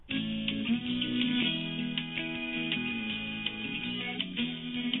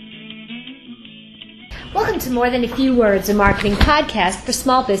Welcome to More Than a Few Words, a marketing podcast for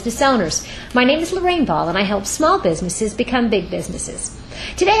small business owners. My name is Lorraine Ball, and I help small businesses become big businesses.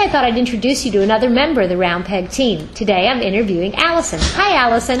 Today I thought I'd introduce you to another member of the Round Peg team. Today I'm interviewing Allison. Hi,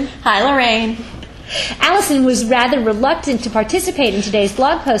 Allison. Hi, Lorraine. Allison was rather reluctant to participate in today's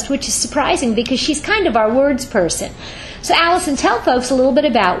blog post, which is surprising because she's kind of our words person. So Allison, tell folks a little bit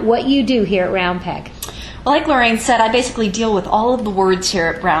about what you do here at Round Peg. Well, like Lorraine said, I basically deal with all of the words here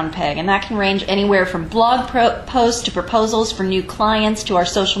at Round Peg, and that can range anywhere from blog posts to proposals for new clients to our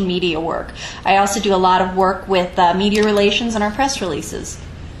social media work. I also do a lot of work with media relations and our press releases.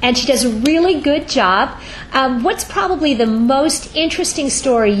 And she does a really good job. What's probably the most interesting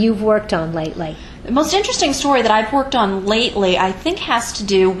story you've worked on lately? The most interesting story that I've worked on lately, I think, has to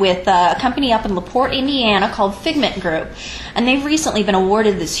do with a company up in LaPorte, Indiana called Figment Group. And they've recently been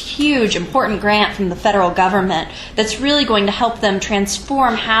awarded this huge, important grant from the federal government that's really going to help them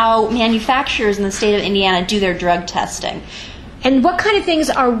transform how manufacturers in the state of Indiana do their drug testing. And what kind of things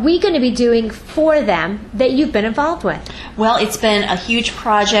are we going to be doing for them that you've been involved with? Well, it's been a huge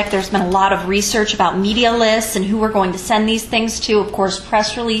project. There's been a lot of research about media lists and who we're going to send these things to. Of course,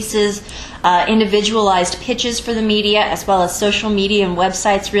 press releases, individualized pitches for the media, as well as social media and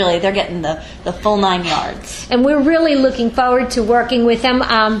websites. Really, they're getting the full 9 yards. And we're really looking forward to working with them.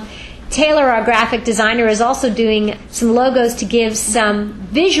 Taylor, our graphic designer, is also doing some logos to give some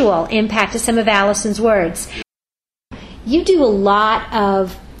visual impact to some of Allison's words. You do a lot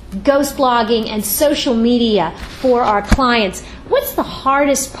of ghost blogging and social media for our clients. What's the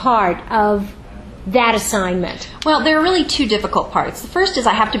hardest part of that assignment? Well, there are really two difficult parts. The first is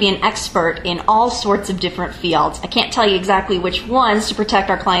I have to be an expert in all sorts of different fields. I can't tell you exactly which ones to protect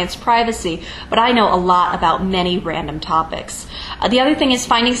our clients' privacy, but I know a lot about many random topics. The other thing is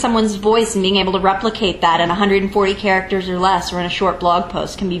finding someone's voice and being able to replicate that in 140 characters or less or in a short blog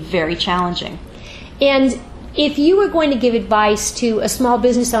post can be very challenging. And if you were going to give advice to a small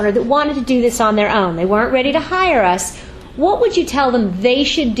business owner that wanted to do this on their own, they weren't ready to hire us, what would you tell them they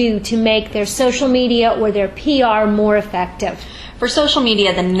should do to make their social media or their PR more effective? For social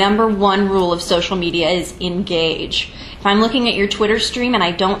media, the number one rule of social media is engage. If I'm looking at your Twitter stream and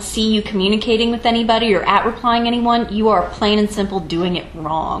I don't see you communicating with anybody or replying anyone, you are plain and simple doing it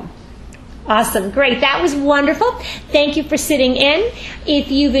wrong. Awesome. Great. That was wonderful. Thank you for sitting in.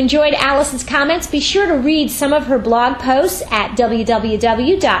 If you've enjoyed Allison's comments, be sure to read some of her blog posts at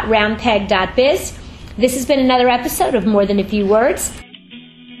www.roundpeg.biz. This has been another episode of More Than a Few Words.